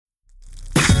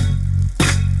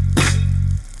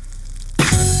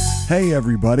Hey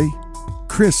everybody,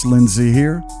 Chris Lindsay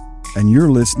here, and you're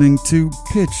listening to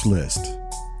Pitch List.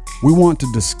 We want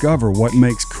to discover what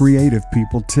makes creative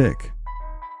people tick.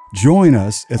 Join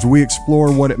us as we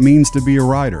explore what it means to be a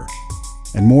writer,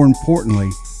 and more importantly,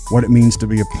 what it means to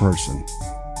be a person.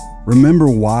 Remember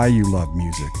why you love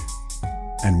music,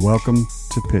 and welcome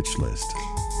to Pitch List.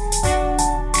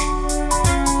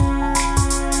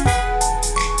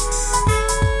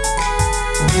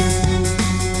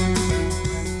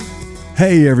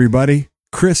 Hey everybody,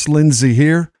 Chris Lindsay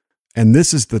here, and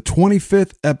this is the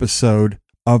 25th episode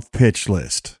of Pitch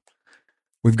List.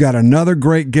 We've got another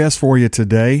great guest for you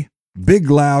today, Big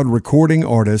Loud recording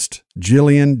artist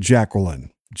Jillian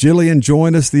Jacqueline. Jillian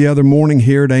joined us the other morning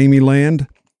here at Amy Land.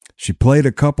 She played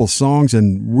a couple songs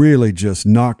and really just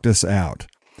knocked us out.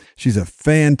 She's a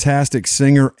fantastic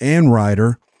singer and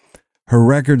writer. Her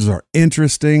records are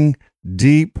interesting,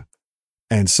 deep,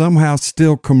 and somehow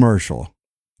still commercial.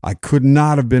 I could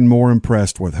not have been more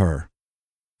impressed with her.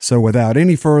 So without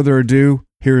any further ado,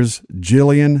 here's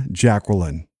Jillian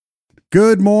Jacqueline.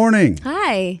 Good morning.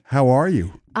 Hi. How are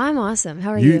you? I'm awesome.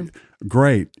 How are you?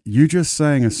 Great. You just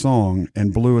sang a song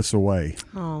and blew us away.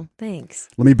 Oh, thanks.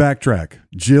 Let me backtrack.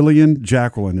 Jillian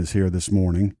Jacqueline is here this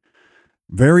morning,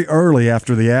 very early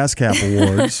after the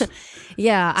ASCAP Awards.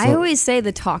 Yeah, I always say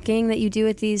the talking that you do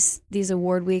at these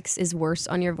award weeks is worse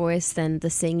on your voice than the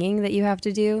singing that you have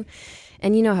to do.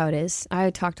 And you know how it is.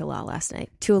 I talked a lot last night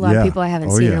to a lot of people I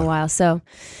haven't seen in a while. So,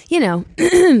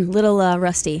 little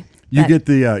rusty. You get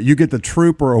the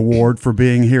Trooper Award for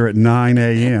being here at 9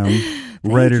 a.m.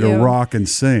 ready to rock and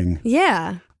sing.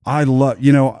 Yeah. I love,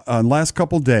 last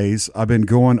couple days, I've been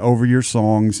going over your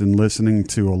songs and listening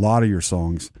to a lot of your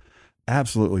songs.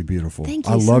 Absolutely beautiful. Thank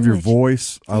you I love your much.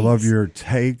 voice. Thanks. I love your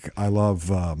take. I love,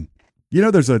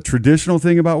 there's a traditional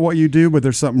thing about what you do, but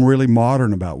there's something really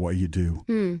modern about what you do.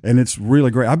 And it's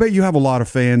really great. I bet you have a lot of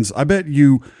fans. I bet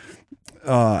you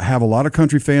have a lot of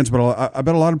country fans, but I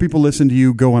bet a lot of people listen to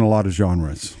you go in a lot of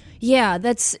genres. Yeah,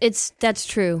 that's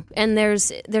true. And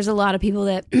there's a lot of people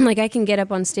that, like, I can get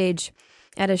up on stage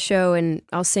at a show and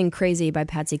I'll sing Crazy by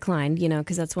Patsy Cline,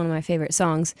 because that's one of my favorite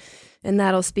songs. And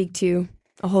that'll speak to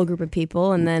a whole group of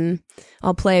people. And then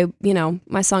I'll play,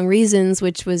 my song Reasons,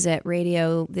 which was at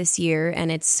radio this year.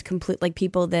 And it's complete, like,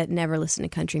 people that never listen to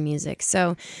country music.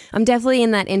 So I'm definitely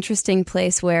in that interesting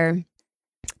place where,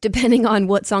 depending on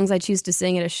what songs I choose to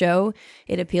sing at a show,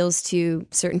 it appeals to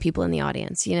certain people in the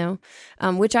audience,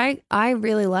 which I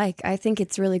really like. I think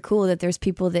it's really cool that there's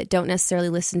people that don't necessarily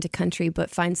listen to country, but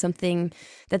find something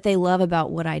that they love about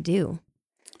what I do.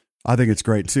 I think it's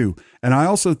great too. And I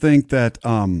also think that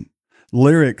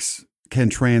lyrics can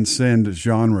transcend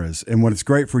genres. And what it's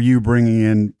great for you bringing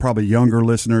in probably younger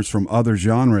listeners from other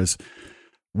genres,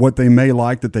 what they may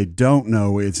like that they don't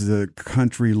know is the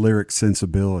country lyric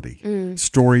sensibility,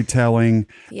 storytelling.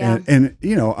 Yeah. And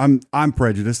I'm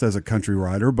prejudiced as a country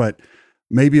writer, but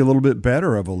maybe a little bit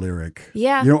better of a lyric.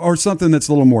 Yeah. Or something that's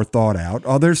a little more thought out.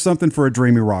 Oh, there's something for a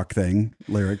dreamy rock thing,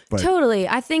 lyric. But Totally.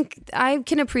 I think I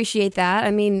can appreciate that.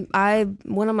 I mean,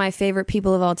 one of my favorite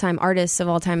people of all time, artists of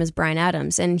all time, is Bryan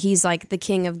Adams. And he's like the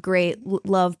king of great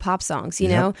love pop songs,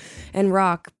 know, and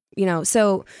rock.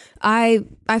 So I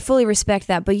fully respect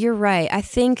that, but you're right. I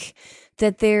think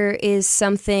that there is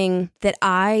something that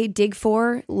I dig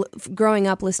for growing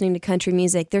up listening to country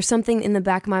music. There's something in the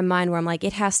back of my mind where I'm like,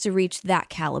 it has to reach that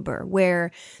caliber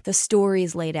where the story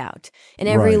is laid out and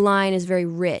every line is very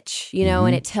rich,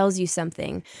 and it tells you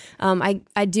something.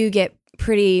 I do get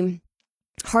pretty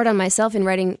hard on myself in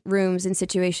writing rooms in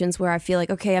situations where I feel like,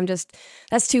 okay,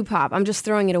 that's too pop. I'm just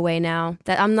throwing it away now.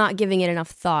 That I'm not giving it enough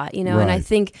thought, And I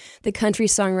think the country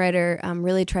songwriter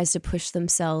really tries to push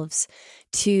themselves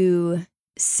to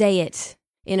say it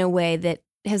in a way that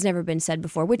has never been said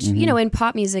before, which, in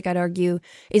pop music, I'd argue,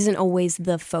 isn't always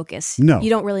the focus. No. You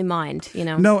don't really mind,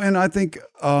 No, and I think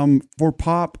for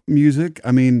pop music,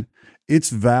 I mean, it's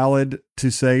valid to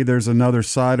say there's another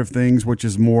side of things, which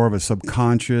is more of a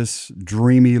subconscious,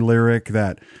 dreamy lyric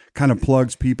that kind of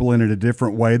plugs people in a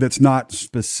different way that's not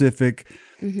specific,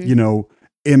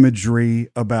 imagery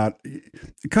about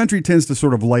country tends to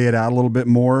sort of lay it out a little bit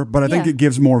more, but I think it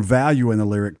gives more value in the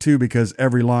lyric too, because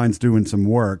every line's doing some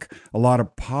work. A lot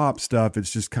of pop stuff,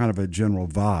 it's just kind of a general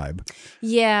vibe.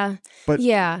 Yeah.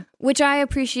 Which I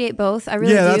appreciate both. I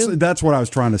really do. That's what I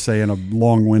was trying to say in a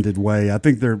long-winded way. I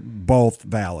think they're both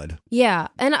valid. Yeah.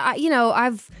 And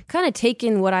I've kind of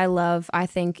taken what I love, I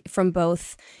think, from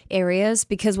both areas,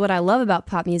 because what I love about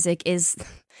pop music is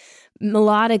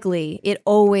melodically, it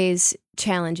always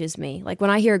challenges me. Like when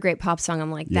I hear a great pop song,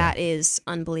 I'm like, that is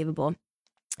unbelievable.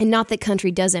 And not that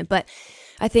country doesn't, but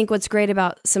I think what's great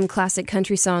about some classic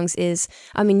country songs is,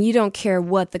 I mean, you don't care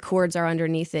what the chords are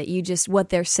underneath it. You just, what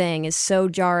they're saying is so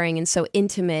jarring and so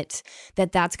intimate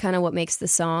that that's kind of what makes the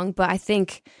song. But I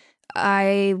think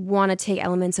I want to take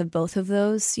elements of both of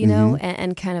those, you know,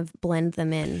 and kind of blend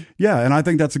them in. Yeah, and I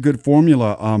think that's a good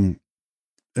formula.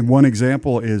 And one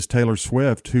example is Taylor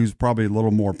Swift, who's probably a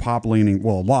little more pop leaning,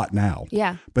 well, a lot now.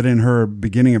 Yeah. But in her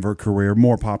beginning of her career,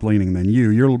 more pop leaning than you.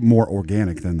 You're more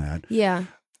organic than that. Yeah.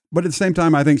 But at the same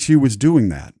time, I think she was doing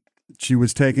that. She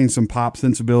was taking some pop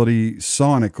sensibility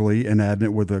sonically and adding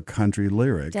it with a country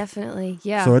lyric. Definitely,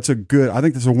 yeah. So I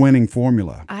think that's a winning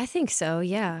formula. I think so,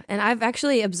 yeah. And I've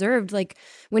actually observed, like,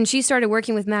 when she started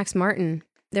working with Max Martin,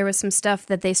 there was some stuff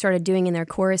that they started doing in their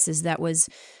choruses that was,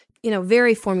 you know,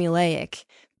 very formulaic.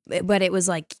 But it was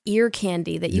like ear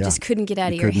candy that you just couldn't get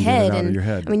out of your head.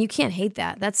 I mean, you can't hate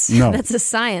that. That's a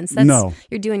science.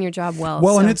 You're doing your job well.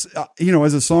 Well, so. And it's you know,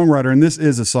 as a songwriter, and this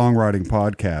is a songwriting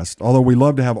podcast. Although we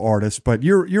love to have artists, but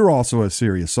you're also a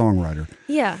serious songwriter.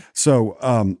 Yeah. So,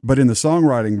 but in the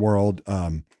songwriting world,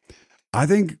 I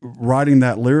think writing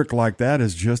that lyric like that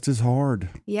is just as hard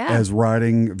as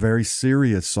writing a very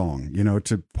serious song. You know,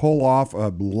 to pull off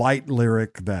a light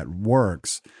lyric that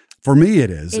works. For me, it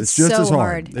is. It's just so as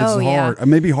hard. It's hard. Yeah.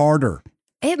 Maybe harder.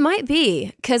 It might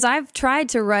be, because I've tried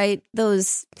to write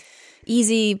those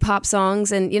easy pop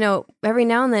songs, and, you know, every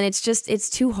now and then it's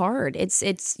too hard.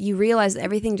 It's you realize that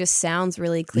everything just sounds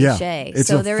really cliche. Yeah,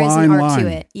 so there is an art to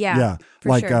it. Yeah.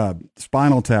 Like sure.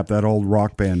 Spinal Tap, that old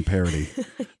rock band parody.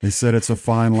 They said it's a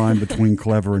fine line between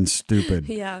clever and stupid.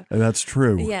 Yeah. And that's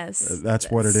true. Yes. That's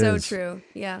what it is. So true.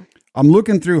 Yeah. I'm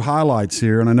looking through highlights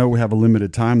here, and I know we have a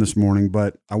limited time this morning,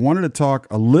 but I wanted to talk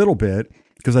a little bit,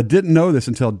 because I didn't know this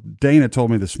until Dana told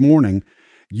me this morning.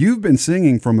 You've been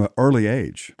singing from an early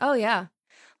age. Oh, yeah.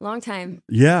 Long time.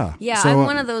 Yeah. Yeah, so, I'm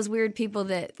one of those weird people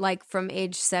that, like, from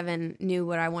age 7 knew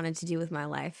what I wanted to do with my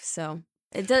life. So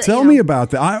it does. Tell me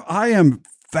about that. I am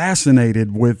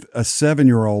fascinated with a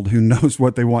 7-year-old who knows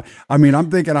what they want. I mean, I'm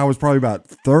thinking I was probably about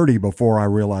 30 before I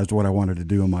realized what I wanted to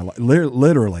do in my life.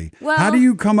 Literally. Well, how do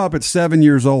you come up at 7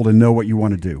 years old and know what you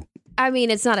want to do? I mean,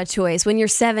 it's not a choice. When you're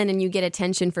 7 and you get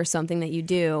attention for something that you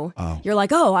do, you're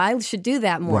like, oh, I should do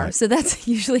that more. Right. So that's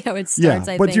usually how it starts,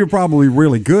 I think. You're probably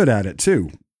really good at it too.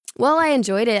 Well, I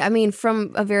enjoyed it. I mean,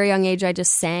 from a very young age, I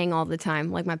just sang all the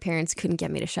time. Like, my parents couldn't get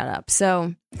me to shut up.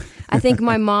 So I think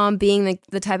my mom, being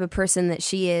the type of person that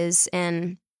she is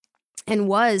and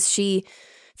she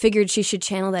figured she should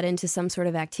channel that into some sort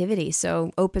of activity.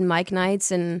 So open mic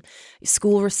nights and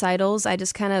school recitals, I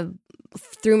just kind of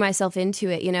threw myself into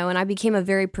it, you know, and I became a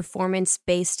very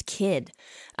performance-based kid.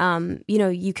 You know,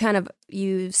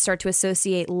 you start to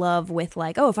associate love with,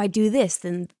 like, oh, if I do this,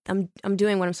 then I'm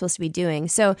doing what I'm supposed to be doing.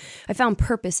 So I found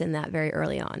purpose in that very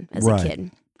early on as a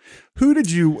kid.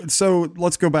 So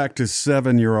let's go back to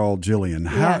 7-year-old Jillian.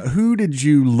 Who did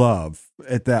you love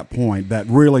at that point that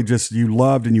really just you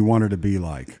loved and you wanted to be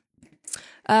like?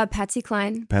 Patsy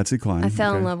Cline. Patsy Cline. I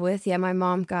fell in love with. Yeah, my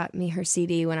mom got me her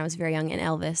CD when I was very young, and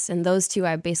Elvis. And those two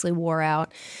I basically wore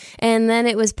out. And then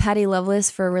it was Patty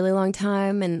Loveless for a really long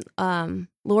time. And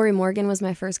Lori Morgan was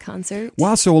my first concert.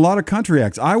 Wow, so a lot of country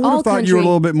acts. I would have thought you were a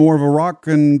little bit more of a rock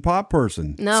and pop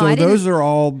person. No, so those are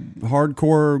all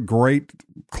hardcore, great,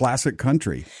 classic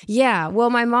country. Yeah, well,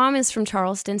 my mom is from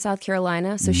Charleston, South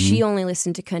Carolina, so she only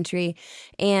listened to country,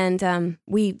 and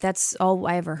that's all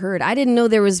I ever heard. I didn't know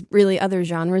there was really other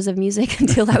genres of music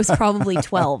until I was probably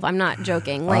 12. I'm not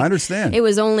joking. I understand. It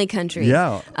was only country.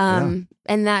 Yeah.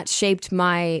 And that shaped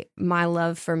my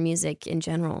love for music in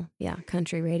general. Yeah,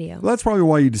 country radio. Well, that's probably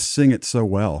why you just sing it so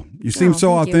well. You seem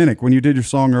so authentic. When you did your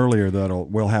song earlier that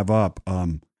we'll have up,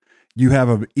 you have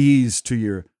an ease to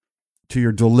your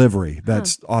delivery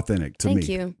that's authentic to me. Thank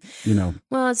you. You know.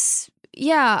 Well,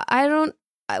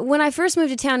 when I first moved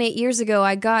to town 8 years ago,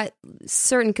 I got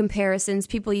certain comparisons.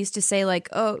 People used to say, like,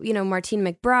 oh, you know, Martina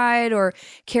McBride or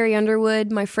Carrie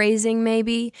Underwood, my phrasing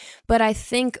maybe. But I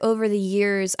think over the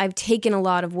years, I've taken a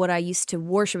lot of what I used to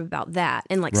worship about that.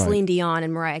 And like Celine Dion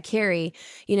and Mariah Carey,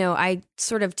 you know, I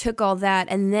sort of took all that.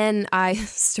 And then I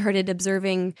started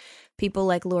observing people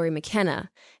like Lori McKenna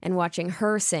and watching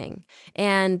her sing.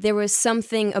 And there was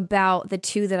something about the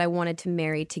two that I wanted to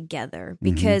marry together,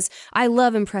 because I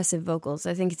love impressive vocals.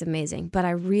 I think it's amazing. But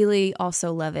I really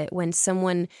also love it when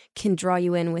someone can draw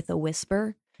you in with a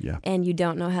whisper and you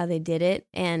don't know how they did it.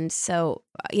 And so,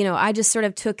 you know, I just sort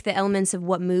of took the elements of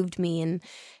what moved me. And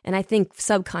I think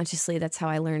subconsciously that's how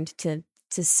I learned to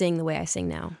sing the way I sing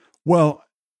now. Well,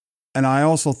 and I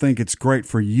also think it's great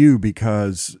for you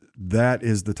because that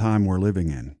is the time we're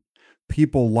living in.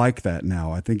 people like that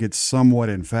now. I think it's somewhat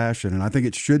in fashion, and I think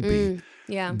it should be.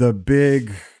 Yeah. The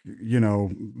big,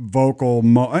 vocal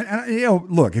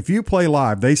look, if you play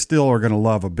live, they still are going to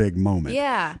love a big moment.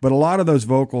 Yeah. But a lot of those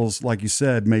vocals, like you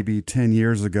said, maybe 10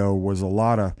 years ago was a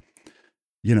lot of,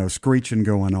 screeching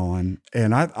going on.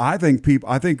 And I think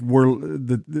we're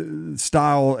the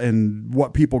style and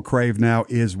what people crave now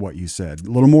is what you said.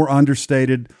 A little more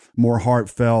understated, more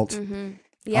heartfelt.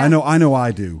 Yeah. I know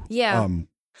I do. Yeah.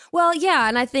 Well, yeah.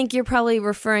 And I think you're probably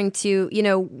referring to,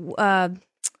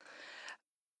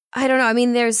 I don't know. I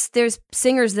mean, there's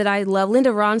singers that I love.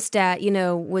 Linda Ronstadt,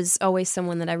 was always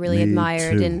someone that I really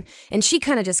admired, too. and she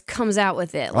kind of just comes out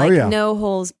with it, no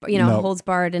holes, Nope. holds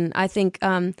barred. And I think,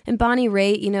 and Bonnie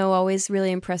Raitt, always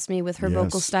really impressed me with her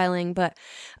vocal Yes. styling. But,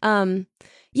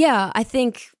 yeah, I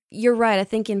think you're right. I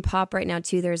think in pop right now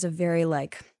too, there's a very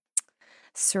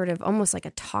sort of almost like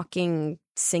a talking,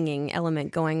 singing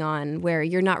element going on where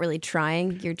you're not really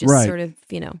trying. You're just Right. sort of,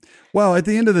 Well, at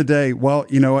the end of the day,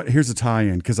 you know what? Here's a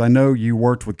tie-in because I know you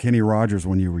worked with Kenny Rogers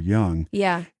when you were young.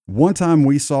 yeah. One time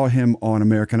we saw him on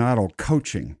American Idol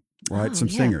coaching, right? Oh, Some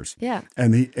yeah. singers. Yeah.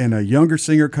 And a younger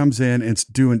singer comes in and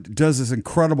does this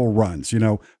incredible runs,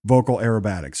 vocal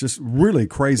aerobatics, just really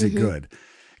crazy good.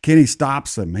 Kenny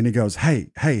stops him and he goes, hey,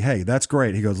 that's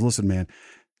great. He goes, listen, man,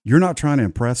 you're not trying to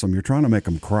impress them. You're trying to make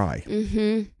them cry.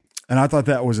 Mm-hmm. And I thought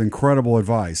that was incredible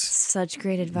advice. Such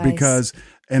great advice.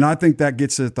 And I think that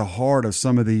gets at the heart of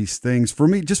some of these things. For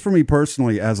me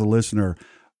personally, as a listener,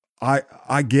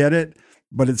 I get it,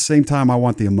 but at the same time, I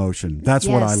want the emotion. That's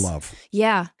what I Yes. love.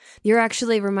 Yeah. You're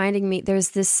actually reminding me,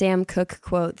 there's this Sam Cooke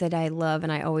quote that I love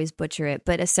and I always butcher it,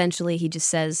 but essentially he just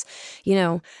says,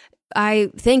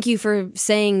 I thank you for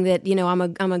saying that,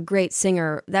 I'm a great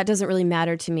singer. That doesn't really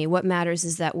matter to me. What matters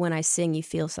is that when I sing, you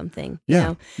feel something. you Yeah.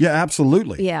 know? Yeah,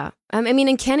 absolutely. Yeah. I mean,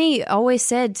 and Kenny always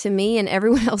said to me and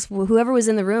everyone else, whoever was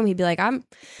in the room, he'd be like, I'm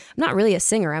not really a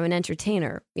singer. I'm an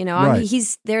entertainer. Right.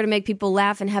 He's there to make people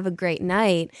laugh and have a great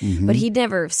night. Mhm. But he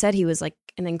never said he was like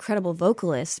an incredible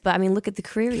vocalist. But I mean, look at the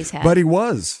career he's had. But he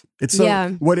was. It's so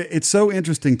Yeah. it's so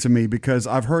interesting to me because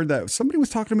I've heard that somebody was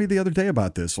talking to me the other day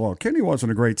about this. Well, Kenny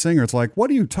wasn't a great singer. It's like, what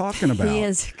are you talking about? He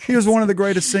is. He was one of the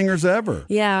greatest singers ever.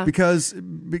 Yeah. Because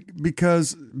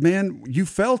man, you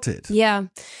felt it. Yeah.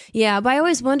 Yeah. But I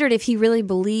always wondered if he really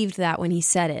believed that when he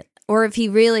said it. Or if he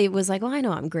really was like, well, I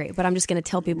know I'm great, but I'm just going to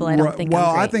tell people I don't think I'm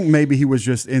great. I think maybe he was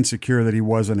just insecure that he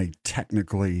wasn't a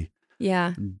technically,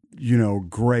 Yeah.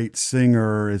 great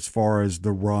singer as far as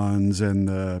the runs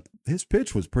and his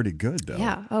pitch was pretty good though.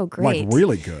 Yeah. Oh, great. Like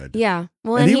really good. Yeah.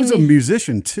 Well, And he was a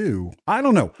musician too. I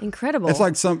don't know. incredible. It's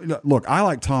like look, I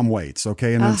like Tom Waits,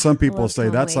 okay? And then some people love say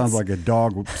Tom that sounds Waits. like a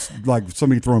dog, like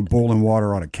somebody throwing boiling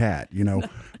water on a cat,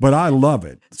 But I love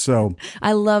it. So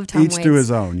I love Tom each Waits. to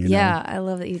his own, Yeah. I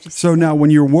love that you just. So now when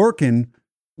you're working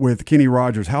with Kenny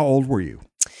Rogers, how old were you?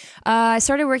 I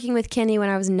started working with Kenny when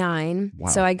I was 9. Wow.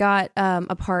 So I got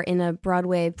a part in a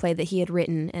Broadway play that he had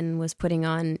written and was putting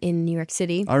on in New York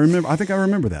City. I think I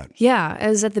remember that. Yeah, I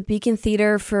was at the Beacon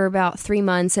Theater for about 3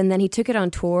 months, and then he took it on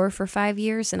tour for 5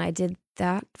 years, and I did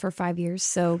that for 5 years.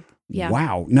 So yeah,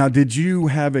 Wow. Now, did you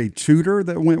have a tutor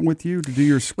that went with you to do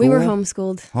your school? we were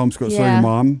homeschooled. Homeschooled. So Yeah. your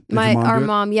mom? Did your mom do it?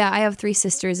 Mom, yeah, I have 3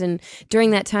 sisters, and during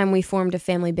that time we formed a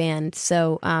family band.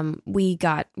 So we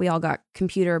all got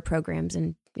computer programs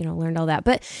and learned all that.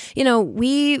 But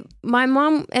my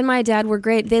mom and my dad were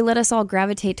great. They let us all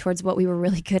gravitate towards what we were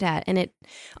really good at, and it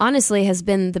honestly has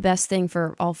been the best thing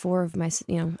for all 4 of my,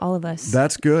 all of us.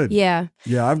 That's good. Yeah.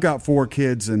 Yeah, I've got 4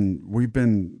 kids, and we've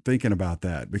been thinking about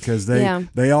that because Yeah.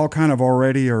 they all kind of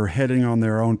already are heading on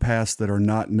their own paths that are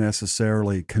not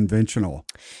necessarily conventional.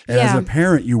 And as Yeah. a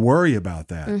parent, you worry about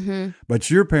that. Mm-hmm. But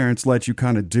your parents let you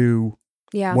kind of do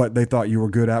Yeah. what they thought you were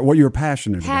good at, what you were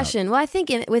passionate Passion. Well, I think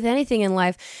with anything in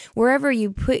life, wherever you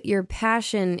put your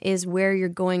passion is where you're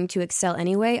going to excel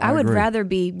anyway. I would agree. rather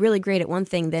be really great at one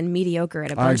thing than mediocre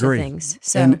at a I bunch of agree. things.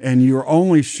 So And you're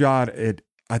only shot at,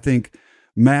 I think,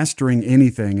 mastering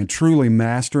anything and truly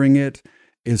mastering it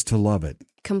is to love it.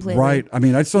 completely. Right? I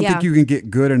mean, I just don't Yeah. think you can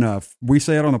get good enough. We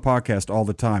say it on the podcast all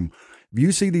the time. If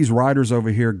you see these writers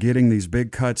over here getting these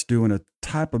big cuts doing a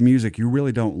type of music you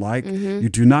really don't like, Mm-hmm. you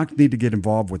do not need to get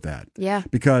involved with that Yeah.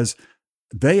 because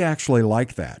they actually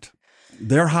like that.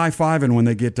 They're high-fiving when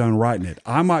they get done writing it.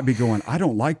 I might be going, I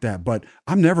don't like that, but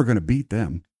I'm never going to beat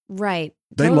them. Right.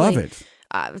 They Totally. love it.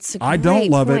 It's a I don't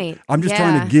great love point. it. I'm just Yeah.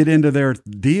 trying to get into their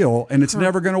deal, and it's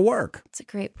never going to work. That's a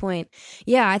great point.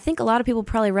 Yeah, I think a lot of people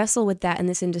probably wrestle with that in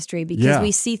this industry because Yeah.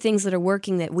 we see things that are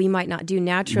working that we might not do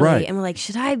naturally, Right. and we're like,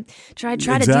 should I try to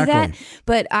do Exactly. that?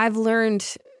 But I've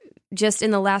learned just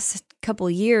in the last couple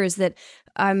of years that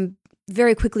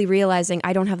very quickly realizing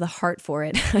I don't have the heart for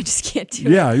it. I just can't do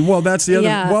it. Yeah, well, that's the other.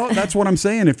 Yeah. Well, that's what I'm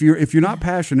saying. If you're not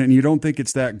passionate and you don't think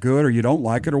it's that good, or you don't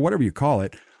like it, or whatever you call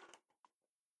it,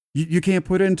 you can't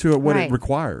put into it what it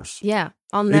requires. Yeah,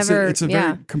 I'll never. It's a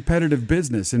very competitive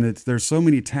business, and there's so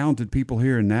many talented people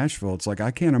here in Nashville. It's like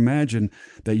I can't imagine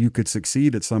that you could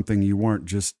succeed at something you weren't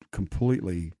just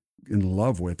completely in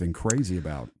love with and crazy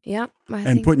about. Yeah,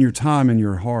 and putting your time and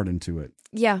your heart into it.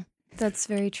 Yeah, that's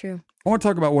very true. I want to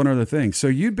talk about one other thing. So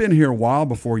you'd been here a while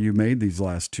before you made these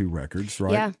last 2 records,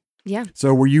 right? Yeah. Yeah.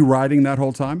 So were you writing that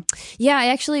whole time? Yeah, I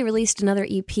actually released another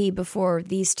EP before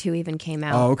these 2 even came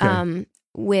out. Oh, okay.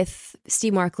 With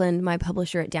Steve Markland, my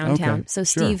publisher at Downtown. Okay, so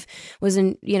Steve was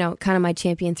kind of my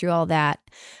champion through all that.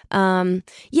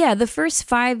 The first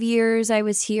 5 years I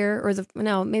was here,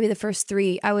 maybe the first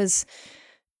 3, I was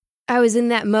in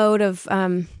that mode of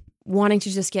wanting to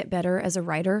just get better as a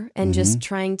writer and just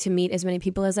trying to meet as many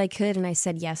people as I could. And I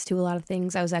said yes to a lot of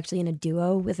things. I was actually in a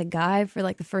duo with a guy for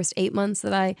like the first 8 months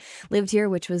that I lived here,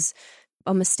 which was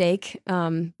a mistake,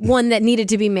 one that needed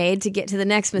to be made to get to the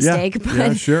next mistake.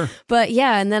 But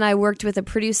and then I worked with a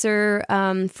producer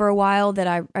for a while that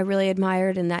I really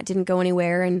admired, and that didn't go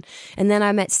anywhere. And then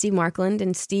I met Steve Markland,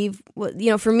 and Steve,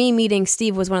 for me, meeting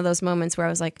Steve was one of those moments where I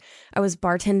was like, I was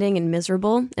bartending and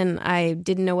miserable, and I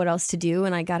didn't know what else to do,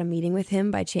 and I got a meeting with him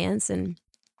by chance, and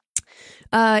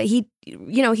he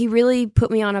really put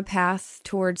me on a path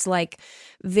towards like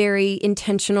very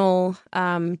intentional,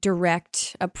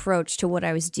 direct approach to what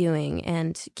I was doing,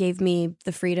 and gave me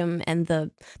the freedom and the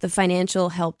financial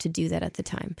help to do that at the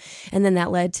time. And then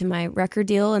that led to my record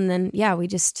deal. And then, we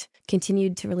just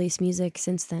continued to release music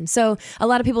since then. So a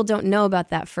lot of people don't know about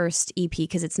that first EP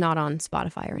because it's not on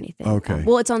Spotify or anything. Okay.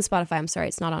 Well, it's on Spotify. I'm sorry.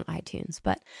 It's not on iTunes,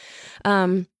 but,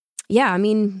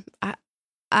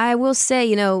 I will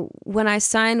say, when I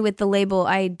signed with the label,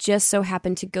 I just so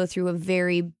happened to go through a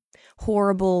very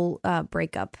horrible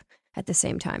breakup at the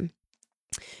same time.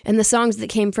 And the songs that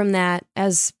came from that,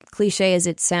 as cliche as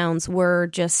it sounds, were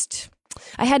just,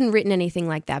 I hadn't written anything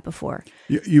like that before.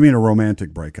 You mean a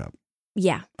romantic breakup?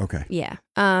 Yeah. Okay. Yeah.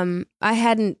 I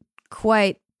hadn't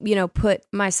quite, put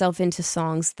myself into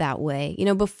songs that way.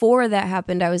 Before that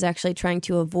happened, I was actually trying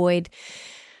to avoid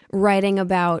writing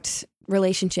about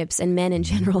relationships and men in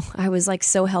general. I was like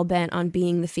so hell-bent on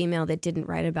being the female that didn't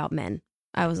write about men.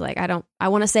 I was like, I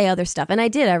want to say other stuff. And I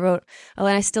did. I wrote, and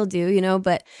I still do,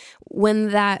 but when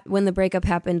the breakup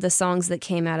happened, the songs that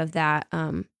came out of that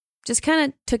just kind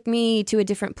of took me to a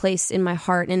different place in my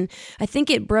heart. And I think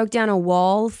it broke down a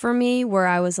wall for me where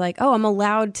I was like, oh, I'm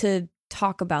allowed to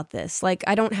talk about this. Like,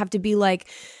 I don't have to be like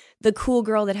the cool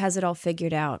girl that has it all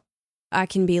figured out. I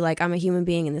can be like, I'm a human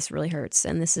being and this really hurts.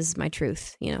 And this is my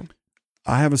truth,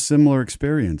 I have a similar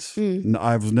experience.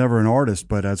 I was never an artist,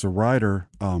 but as a writer,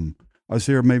 I was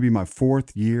here maybe my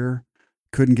 4th year,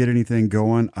 couldn't get anything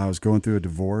going. I was going through a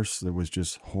divorce that was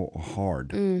just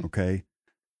hard, okay?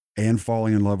 And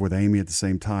falling in love with Amy at the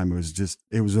same time. It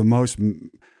was the most,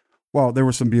 well, there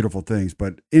were some beautiful things,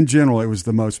 but in general, it was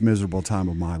the most miserable time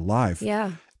of my life.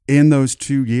 Yeah. In those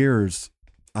 2 years,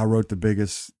 I wrote the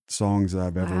biggest songs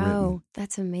I've ever written. Wow,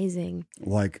 that's amazing.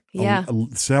 Like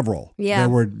several. Yeah. They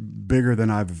were bigger than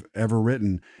I've ever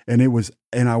written. And I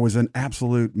was an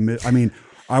absolute,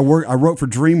 I wrote for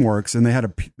DreamWorks, and they had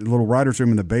a little writer's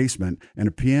room in the basement and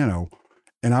a piano.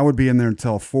 And I would be in there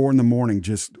until 4 a.m.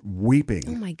 just weeping,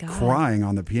 oh my God, crying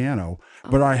on the piano.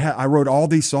 But I wrote all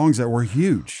these songs that were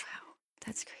huge. Wow,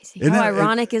 that's crazy. How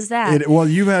ironic is that?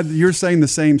 You're saying the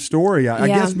same story. I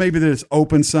guess maybe this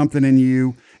opened something in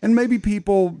you, and maybe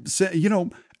people say,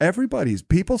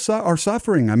 people are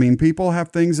suffering. People have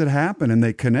things that happen and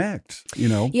they connect,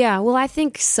 Yeah. Well, I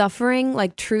think suffering,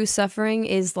 like true suffering,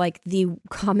 is like the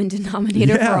common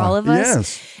denominator for all of us.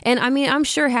 Yes. And I'm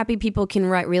sure happy people can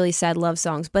write really sad love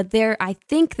songs, but I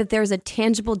think that there's a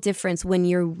tangible difference when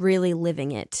you're really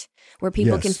living it, where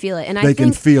people can feel it. And they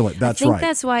can feel it. That's right. I think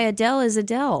that's why Adele is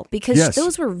Adele, because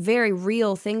those were very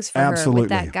real things for her with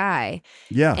that guy.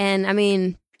 Yeah. And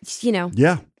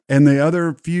Yeah. And the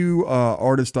other few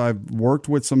artists I've worked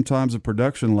with, sometimes at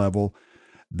production level,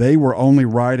 they were only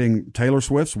writing. Taylor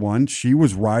Swift's one. She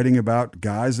was writing about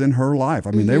guys in her life.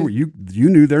 They were you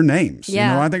knew their names.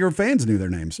 Yeah. I think her fans knew their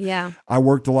names. Yeah. I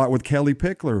worked a lot with Kelly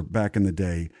Pickler back in the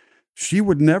day. She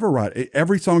would never write.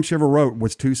 Every song she ever wrote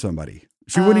was to somebody.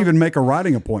 She wouldn't even make a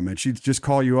writing appointment. She'd just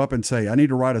call you up and say, I need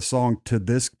to write a song to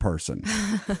this person.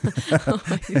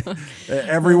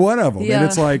 Every one of them. Yeah. And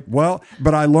it's like,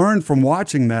 but I learned from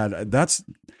watching that.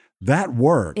 that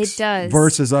works. It does.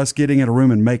 Versus us getting in a room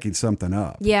and making something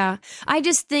up. Yeah. I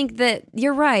just think that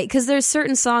you're right, because there's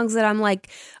certain songs that I'm like,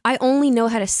 I only know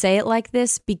how to say it like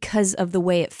this because of the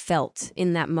way it felt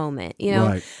in that moment. You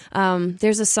know, Right.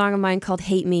 There's a song of mine called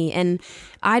Hate Me, and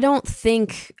I don't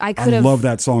think I could have. I love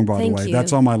that song, by the Thank way. you.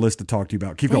 That's on my list to talk to you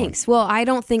about. Keep Thanks. Well, I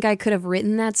don't think I could have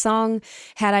written that song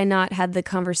had I not had the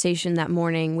conversation that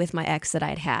morning with my ex that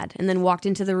I'd had, and then walked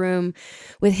into the room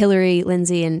with Hillary,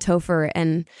 Lindsay, and Topher,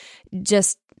 and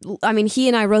just, I mean, he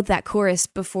and I wrote that chorus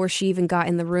before she even got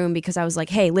in the room, because I was like,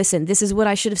 hey, listen, this is what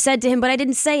I should have said to him, but I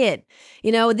didn't say it.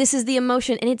 You know, this is the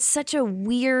emotion. And it's such a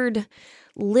weird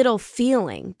little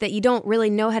feeling that you don't really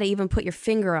know how to even put your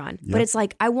finger on. Yep. But it's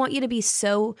like, I want you to be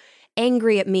so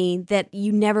angry at me that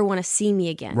you never want to see me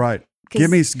again. Right. 'Cause-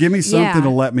 Give me something yeah. to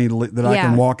let me that I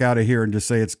can Yeah. walk out of here and just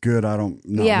say it's good. I'm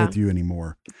not Yeah. with you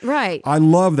anymore. Right. I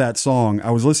love that song.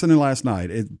 I was listening last night.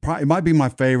 It might be my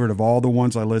favorite of all the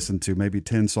ones I listened to, maybe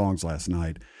 10 songs last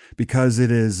night, because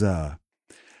it is,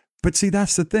 but see,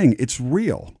 that's the thing. It's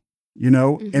real, you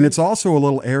know, and it's also a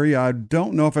little area I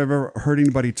don't know if I've ever heard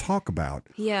anybody talk about.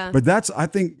 Yeah. But I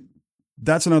think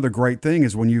that's another great thing,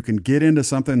 is when you can get into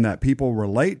something that people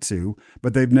relate to,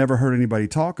 but they've never heard anybody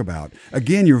talk about.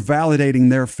 Again, you're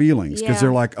validating their feelings, because Yeah.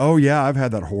 they're like, oh yeah, I've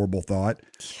had that horrible thought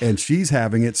and she's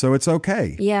having it. So it's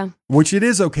okay. Yeah. Which it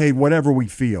is okay, whatever we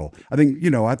feel. I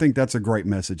think that's a great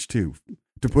message too,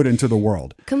 to put into the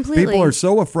world. Completely. People are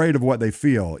so afraid of what they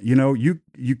feel. You know,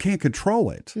 you can't control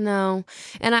it. No.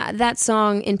 And that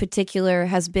song in particular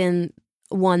has been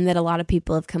one that a lot of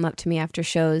people have come up to me after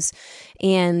shows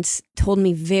and told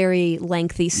me very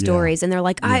lengthy stories. And they're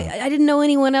like, I didn't know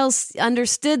anyone else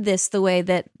understood this the way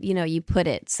that, you know, you put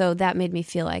it. So that made me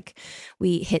feel like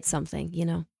we hit something, you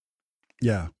know?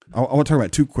 Yeah. I want to talk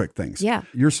about two quick things. Yeah.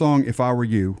 Your song, If I Were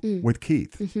You, with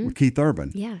Keith, with Keith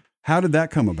Urban. Yeah. How did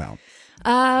that come about?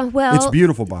 Well, It's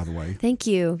beautiful, by the way. Thank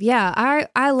you. Yeah,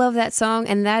 I love that song,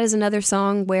 and that is another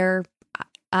song where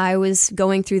I was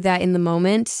going through that in the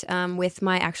moment with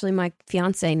my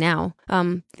fiance now.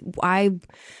 I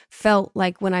felt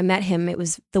like when I met him, it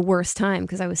was the worst time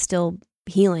because I was still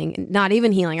healing, not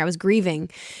even healing, I was grieving.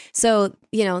 So,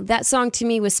 you know, that song to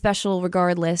me was special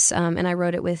regardless. And I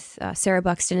wrote it with Sarah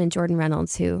Buxton and Jordan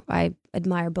Reynolds, who I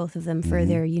admire both of them for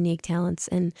their unique talents.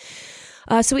 And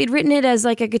so we'd written it as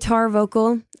like a guitar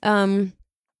vocal,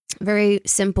 very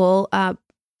simple.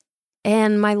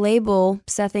 And my label,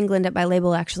 Seth England at my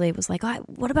label, actually was like,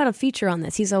 what about a feature on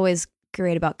this? He's always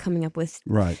great about coming up with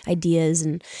ideas.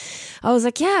 And I was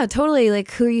like, yeah, totally. Like,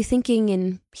 who are you thinking?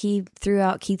 And he threw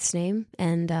out Keith's name,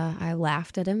 and I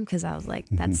laughed at him because I was like,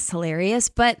 that's hilarious.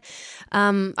 But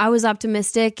I was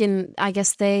optimistic, and I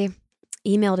guess they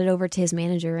emailed it over to his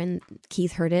manager, and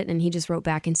Keith heard it, and he just wrote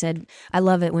back and said, I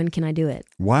love it. When can I do it?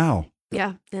 Wow.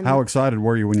 Yeah. And How excited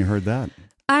were you when you heard that?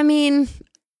 I mean,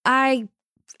 I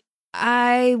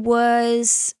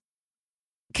was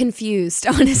confused,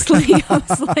 honestly. I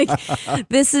was like,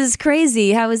 this is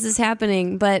crazy. How is this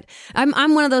happening? But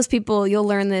I'm one of those people, you'll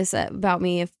learn this about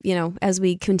me if, you know, as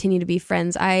we continue to be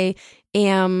friends. I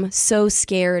am so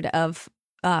scared of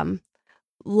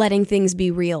letting things be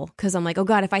real, because I'm like, oh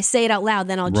God, if I say it out loud,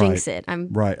 then I'll jinx it.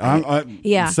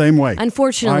 Yeah. Same way.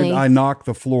 Unfortunately. I knock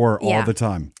the floor all the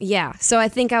time. Yeah. So I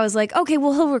think I was like, okay,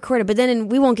 well, he'll record it, but then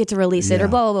we won't get to release it or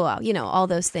blah, blah, blah, you know, all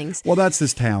those things. Well, that's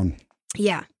this town.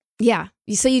 Yeah. Yeah.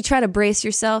 So you try to brace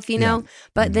yourself, you know,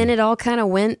 but then it all kind of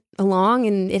went along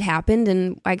and it happened,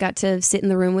 and I got to sit in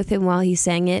the room with him while he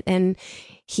sang it. And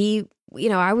he, you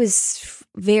know, I was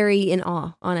very in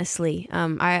awe, honestly.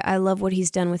 I love what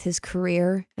he's done with his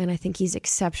career, and I think he's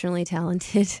exceptionally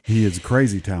talented. He is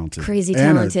crazy talented. Crazy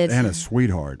talented. And a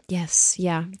sweetheart. Yes.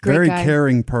 Yeah. Great Very guy.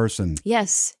 caring person.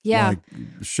 Yes. Yeah. Like,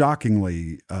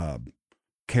 shockingly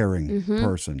caring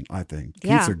person, I think.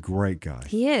 Yeah. He's a great guy.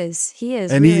 He is.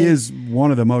 And really. he is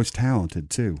one of the most talented,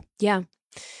 too. Yeah.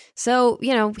 So,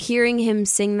 you know, hearing him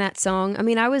sing that song, I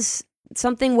mean,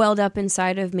 something welled up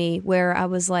inside of me where I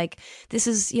was like, this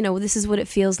is what it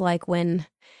feels like when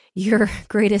your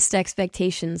greatest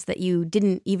expectations that you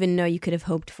didn't even know you could have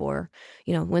hoped for,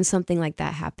 you know, when something like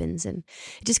that happens. And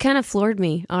it just kind of floored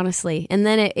me, honestly. And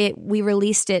then we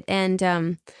released it,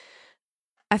 and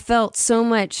I felt so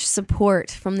much support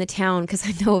from the town, because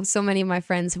I know so many of my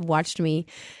friends have watched me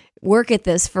work at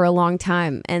this for a long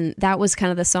time. And that was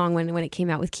kind of the song when it came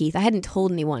out with Keith. I hadn't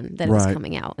told anyone that it was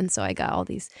coming out. And so I got all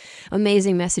these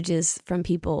amazing messages from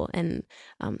people. And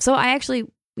so I actually,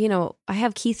 you know, I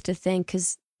have Keith to thank,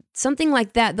 because something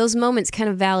like that, those moments kind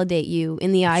of validate you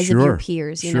in the eyes of your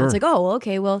peers. You know, it's like, oh,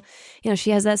 okay, well, you know,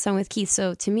 she has that song with Keith.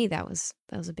 So to me, that was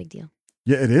a big deal.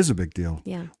 Yeah, it is a big deal.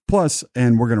 Yeah. Plus,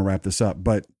 and we're going to wrap this up,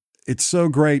 but it's so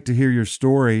great to hear your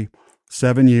story.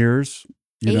 7 years.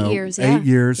 8 years, yeah. 8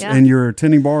 years, Yeah. and you're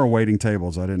tending bar or waiting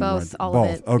tables. I didn't Both, write all both.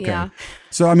 of it. Okay. Yeah.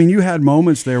 So I mean, you had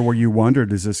moments there where you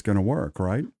wondered, is this going to work?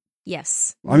 Right?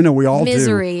 Yes. I know we all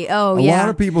Misery. do. Oh, A yeah. lot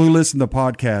of people who listen to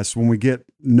podcasts, when we get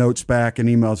notes back and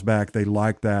emails back, they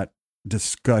like that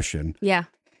discussion Yeah.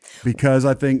 because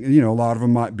I think a lot of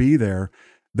them might be there.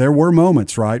 There were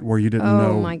moments, right, where you didn't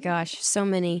know. Oh my gosh, so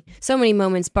many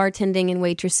moments bartending and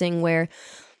waitressing where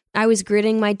I was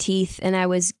gritting my teeth and I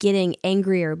was getting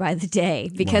angrier by the day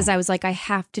because I was like, I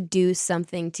have to do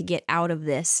something to get out of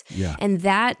this. Yeah. And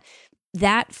that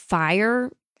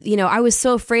fire, I was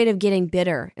so afraid of getting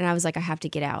bitter and I was like, I have to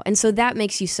get out. And so that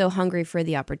makes you so hungry for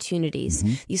the opportunities.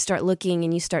 Mm-hmm. You start looking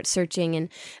and you start searching. And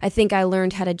I think I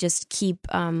learned how to just keep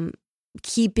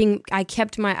I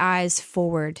kept my eyes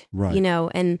forward, Right.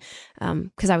 and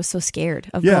because I was so scared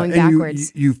of Yeah, going and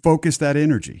backwards. you focus that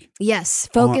energy. Yes,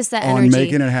 focus that on energy.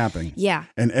 making it happen. Yeah,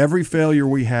 And every failure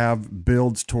we have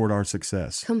builds toward our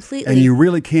success. completely. And you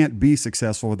really can't be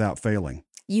successful without failing.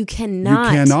 You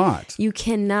cannot. You cannot. You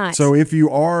cannot. So if you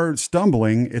are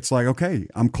stumbling, it's like, okay,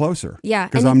 I'm closer. Yeah,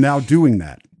 Because and- I'm now doing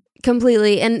that.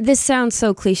 Completely. And this sounds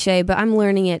so cliche, but I'm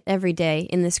learning it every day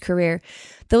in this career.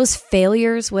 Those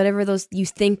failures, whatever you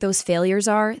think those failures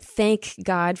are, thank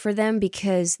God for them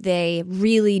because they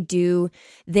really do.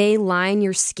 They line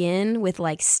your skin with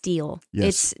like steel.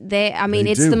 Yes.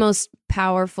 It's do. the most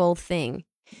powerful thing.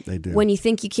 They do. When you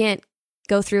think you can't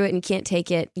go through it and you can't take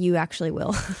it, you actually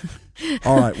will.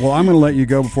 All right. Well, I'm going to let you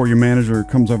go before your manager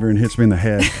comes over and hits me in the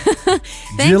head. Thank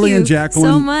Jillian you Jacqueline,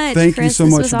 so much, thank Chris. you so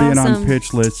This much was for being on awesome.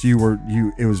 Pitch List. It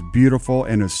was beautiful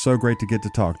and it was so great to get to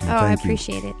talk to you. Oh, I Thank you.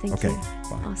 appreciate it. Thank Okay, you.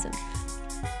 bye. Awesome.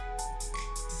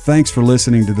 Thanks for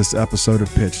listening to this episode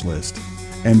of Pitch List.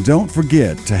 And don't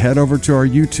forget to head over to our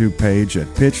YouTube page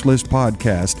at Pitch List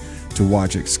Podcast to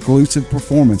watch exclusive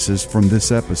performances from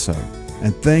this episode.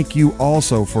 And thank you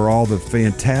also for all the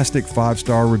fantastic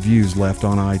 5-star reviews left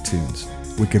on iTunes.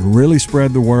 We can really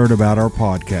spread the word about our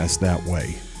podcast that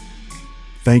way.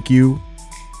 Thank you,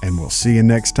 and we'll see you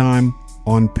next time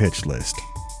on Pitch List.